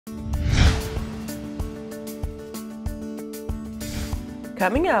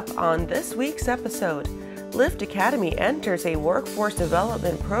Coming up on this week's episode, Lift Academy enters a workforce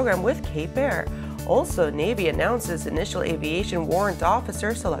development program with Cape Air. Also, Navy announces initial Aviation Warrant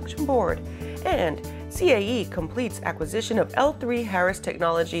Officer Selection Board. And CAE completes acquisition of L3 Harris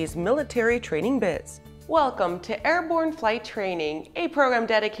Technologies Military Training bids. Welcome to Airborne-Flight Training, a program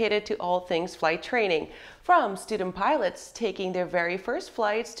dedicated to all things flight training. From student pilots taking their very first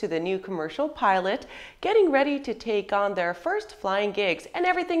flights to the new commercial pilot, getting ready to take on their first flying gigs, and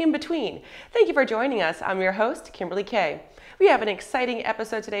everything in between. Thank you for joining us. I'm your host, Kimberly Kay. We have an exciting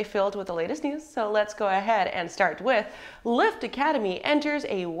episode today filled with the latest news, so let's go ahead and start with Lift Academy enters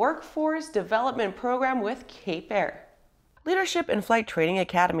a workforce development program with Cape Air. Leadership in Flight Training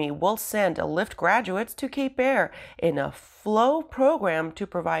Academy will send Lift graduates to Cape Air in a flow program to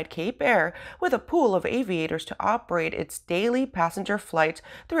provide Cape Air with a pool of aviators to operate its daily passenger flights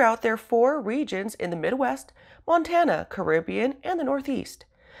throughout their 4 regions in the Midwest, Montana, Caribbean, and the Northeast.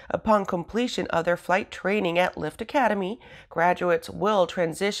 Upon completion of their flight training at Lift Academy, graduates will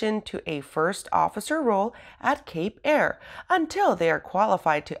transition to a first officer role at Cape Air until they are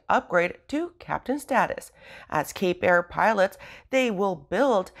qualified to upgrade to captain status. As Cape Air pilots, they will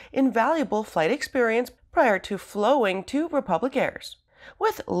build invaluable flight experience prior to flowing to Republic Airs.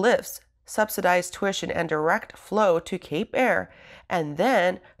 With Lift's subsidized tuition and direct flow to Cape Air, and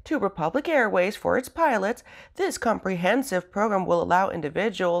then to Republic Airways for its pilots, this comprehensive program will allow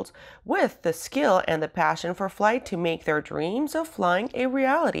individuals with the skill and the passion for flight to make their dreams of flying a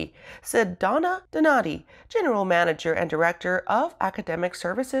reality, said Donna Donati, General Manager and Director of Academic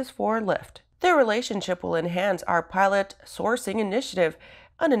Services for Lift. Their relationship will enhance our pilot sourcing initiative,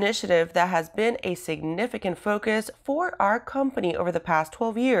 an initiative that has been a significant focus for our company over the past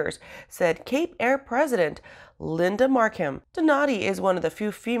 12 years, said Cape Air President Linda Markham. Donati is one of the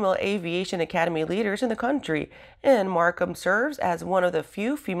few female Aviation Academy leaders in the country, and Markham serves as one of the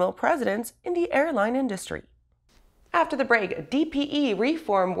few female presidents in the airline industry. After the break, DPE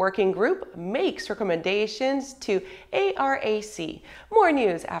Reform Working Group makes recommendations to ARAC. More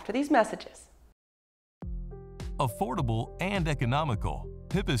news after these messages. Affordable and economical,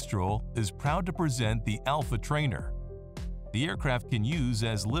 Pipistrel is proud to present the Alpha Trainer. The aircraft can use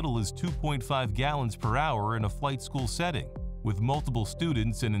as little as 2.5 gallons per hour in a flight school setting, with multiple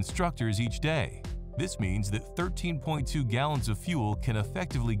students and instructors each day. This means that 13.2 gallons of fuel can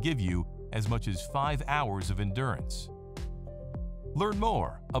effectively give you as much as 5 hours of endurance. Learn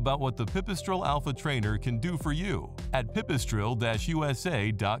more about what the Pipistrel Alpha Trainer can do for you at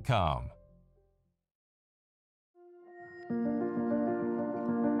pipistrel-usa.com.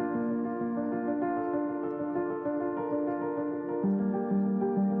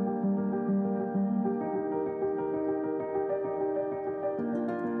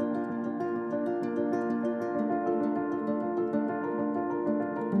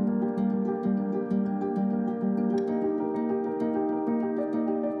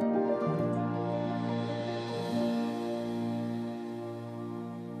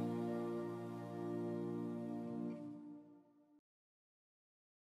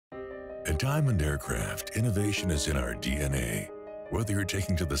 At Diamond Aircraft, innovation is in our DNA. Whether you're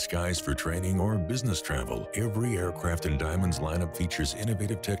taking to the skies for training or business travel, every aircraft in Diamond's lineup features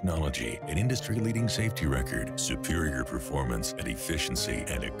innovative technology, an industry-leading safety record, superior performance and efficiency,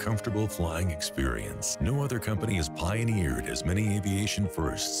 and a comfortable flying experience. No other company has pioneered as many aviation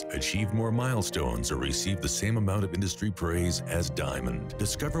firsts, achieved more milestones, or received the same amount of industry praise as Diamond.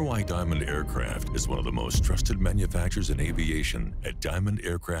 Discover why Diamond Aircraft is one of the most trusted manufacturers in aviation at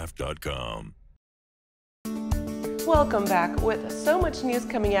diamondaircraft.com. Welcome back. With so much news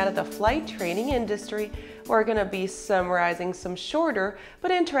coming out of the flight training industry, we're going to be summarizing some shorter but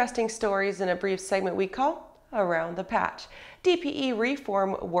interesting stories in a brief segment we call Around the Patch. DPE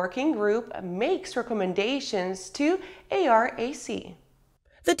Reform Working Group makes recommendations to ARAC.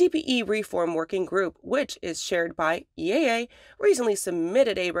 The DPE Reform Working Group, which is chaired by EAA, recently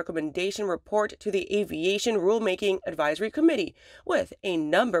submitted a recommendation report to the Aviation Rulemaking Advisory Committee with a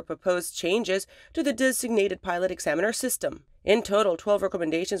number of proposed changes to the designated pilot examiner system. In total, 12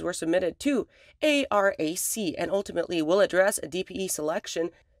 recommendations were submitted to ARAC and ultimately will address DPE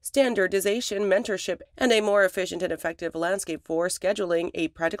selection, standardization, mentorship, and a more efficient and effective landscape for scheduling a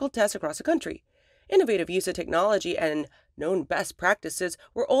practical test across the country. Innovative use of technology and known best practices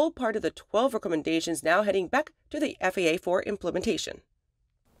were all part of the 12 recommendations now heading back to the FAA for implementation.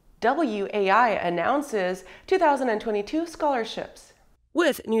 WAI announces 2022 scholarships.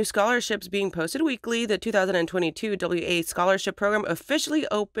 With new scholarships being posted weekly, the 2022 WA Scholarship Program officially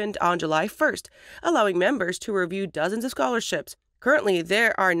opened on July 1st, allowing members to review dozens of scholarships. Currently,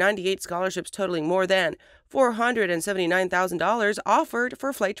 there are 98 scholarships totaling more than $479,000 offered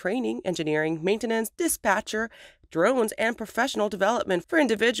for flight training, engineering, maintenance, dispatcher, drones, and professional development for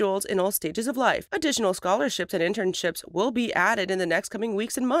individuals in all stages of life. Additional scholarships and internships will be added in the next coming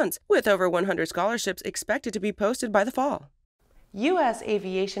weeks and months, with over 100 scholarships expected to be posted by the fall. U.S.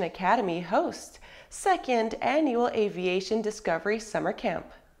 Aviation Academy hosts second annual Aviation Discovery Summer Camp.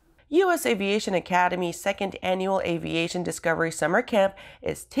 U.S. Aviation Academy's second annual Aviation Discovery Summer Camp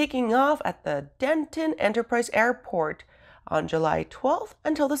is taking off at the Denton Enterprise Airport on July 12th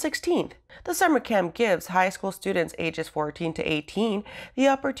until the 16th. The summer camp gives high school students ages 14 to 18 the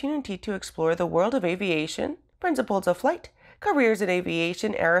opportunity to explore the world of aviation, principles of flight, careers in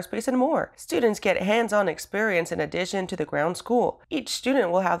aviation, aerospace, and more. Students get hands-on experience in addition to the ground school. Each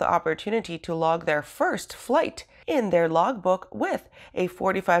student will have the opportunity to log their first flight in their logbook with a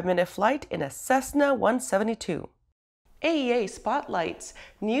 45-minute flight in a Cessna 172. AEA spotlights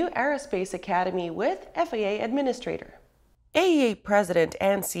new Aerospace Academy with FAA Administrator. AEA President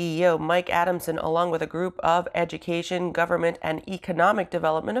and CEO Mike Adamson, along with a group of education, government, and economic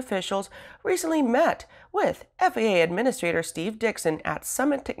development officials, recently met with FAA Administrator Steve Dixon at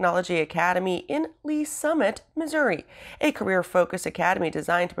Summit Technology Academy in Lee Summit, Missouri, a career-focused academy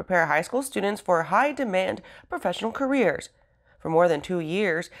designed to prepare high school students for high-demand professional careers. For more than 2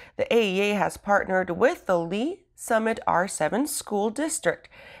 years, the AEA has partnered with the Lee Summit R7 School District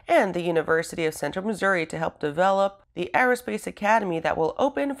and the University of Central Missouri to help develop the Aerospace Academy that will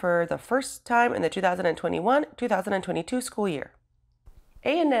open for the first time in the 2021-2022 school year.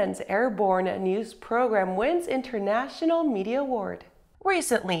 ANN's Airborne-News program wins International Media Award.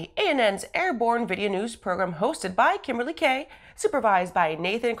 Recently, ANN's Airborne Video News program, hosted by Kimberly Kay, supervised by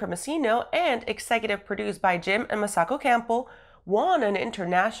Nathan Cremasino, and executive produced by Jim and Masako Campbell, won an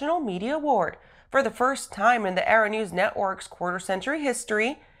International Media Award. For the first time in the Aero-News Network's quarter-century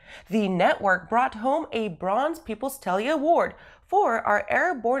history, the network brought home a Bronze People's Telly Award for our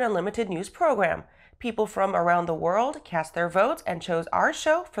Airborne Unlimited News program. People from around the world cast their votes and chose our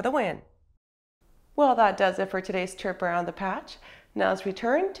show for the win. Well, that does it for today's trip around the patch. Now let's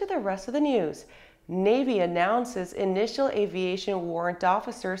return to the rest of the news. Navy announces initial Aviation Warrant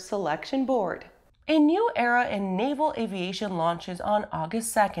Officer Selection Board. A new era in naval aviation launches on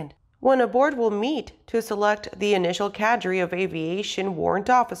August 2nd, when a board will meet to select the initial cadre of aviation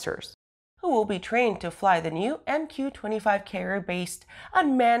warrant officers, who will be trained to fly the new MQ-25 carrier-based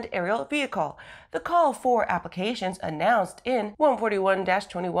unmanned aerial vehicle. The call for applications, announced in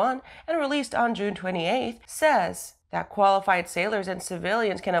 141-21 and released on June 28th, says that qualified sailors and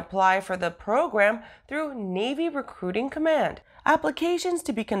civilians can apply for the program through Navy Recruiting Command. Applications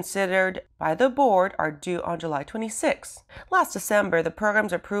to be considered by the board are due on July 26. Last December, the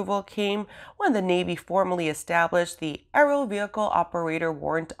program's approval came when the Navy formally established the Aero Vehicle Operator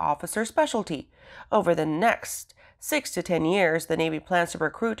Warrant Officer specialty. Over the next 6 to 10 years, the Navy plans to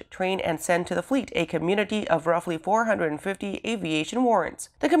recruit, train, and send to the fleet a community of roughly 450 aviation warrants.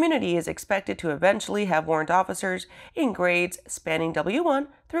 The community is expected to eventually have warrant officers in grades spanning W1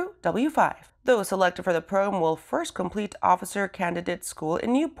 through W5. Those selected for the program will first complete Officer Candidate School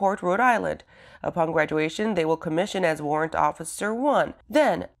in Newport, Rhode Island. Upon graduation, they will commission as Warrant Officer 1.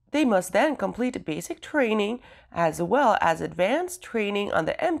 They must then complete basic training as well as advanced training on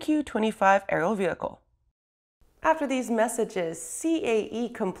the MQ-25 aerial vehicle. After these messages,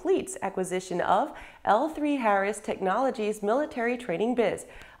 CAE completes acquisition of L3Harris Technologies Military Training biz.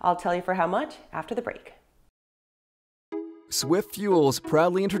 I'll tell you for how much after the break. Swift Fuels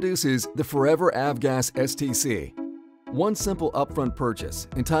proudly introduces the Forever Avgas STC. One simple upfront purchase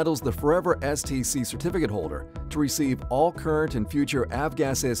entitles the Forever STC certificate holder to receive all current and future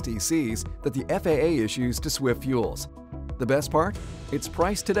Avgas STCs that the FAA issues to Swift Fuels. The best part? It's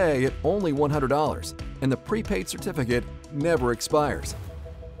priced today at only $100, and the prepaid certificate never expires.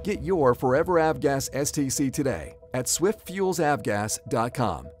 Get your Forever Avgas STC today at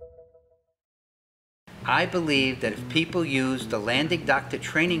swiftfuelsavgas.com. I believe that if people use the landing doctor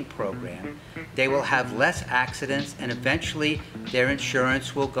training program, they will have less accidents and eventually their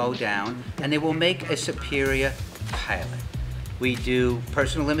insurance will go down and they will make a superior pilot. We do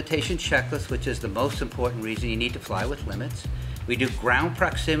personal limitation checklists, which is the most important reason you need to fly with limits. We do ground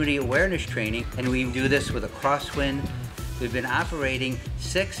proximity awareness training, and we do this with a crosswind. We've been operating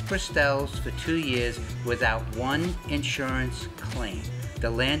 6 Pipistrels for 2 years without one insurance claim.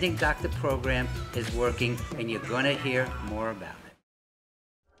 The Landing Doctor program is working, and you're going to hear more about it.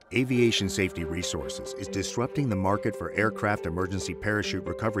 Aviation Safety Resources is disrupting the market for aircraft emergency parachute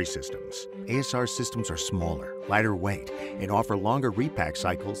recovery systems. ASR systems are smaller, lighter weight, and offer longer repack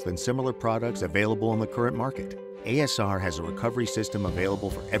cycles than similar products available in the current market. ASR has a recovery system available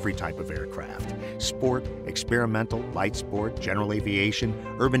for every type of aircraft: sport, experimental, light sport, general aviation,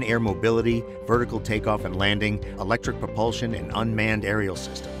 urban air mobility, vertical takeoff and landing, electric propulsion, and unmanned aerial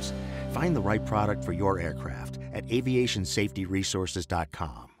systems. Find the right product for your aircraft at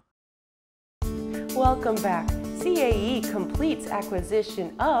aviationsafetyresources.com. Welcome back. CAE completes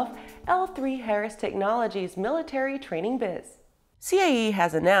acquisition of L3Harris Technologies Military Training Biz. CAE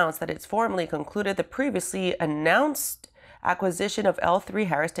has announced that it's formally concluded the previously announced acquisition of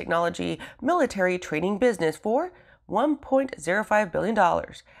L3Harris Technology Military Training business for $1.05 billion.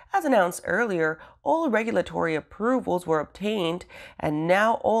 As announced earlier, all regulatory approvals were obtained, and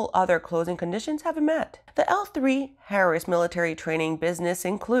now all other closing conditions have been met. The L3Harris Military Training business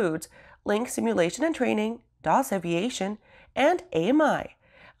includes Link Simulation and Training, DOS Aviation, and AMI.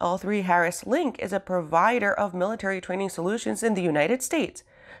 L3Harris Link is a provider of military training solutions in the United States.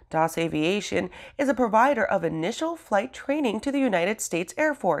 DOS Aviation is a provider of initial flight training to the United States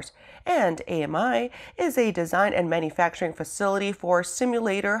Air Force, and AMI is a design and manufacturing facility for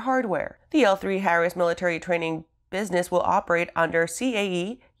simulator hardware. The L3Harris Military Training business will operate under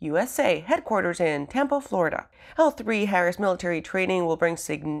CAE USA, headquarters in Tampa, Florida. L3Harris Military Training will bring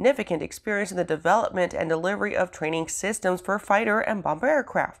significant experience in the development and delivery of training systems for fighter and bomber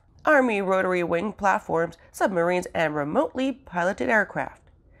aircraft, Army rotary wing platforms, submarines, and remotely piloted aircraft.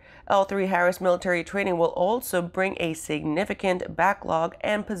 L3Harris Military Training will also bring a significant backlog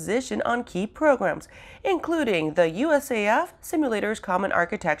and position on key programs, including the USAF Simulators Common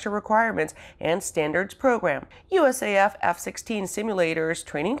Architecture Requirements and Standards Program, USAF F-16 Simulators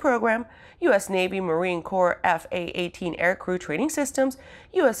Training Program, U.S. Navy Marine Corps FA-18 Aircrew Training Systems,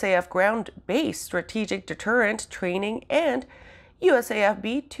 USAF Ground-Based Strategic Deterrent Training, and USAF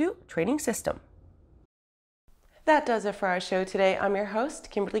B-2 Training System. That does it for our show today. I'm your host,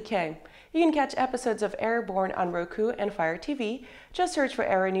 Kimberly Kay. You can catch episodes of Airborne on Roku and Fire TV. Just search for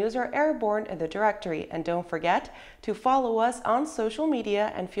Aero-News or Airborne in the directory. And don't forget to follow us on social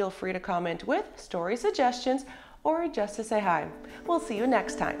media and feel free to comment with story suggestions or just to say hi. We'll see you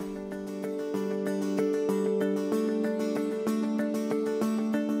next time.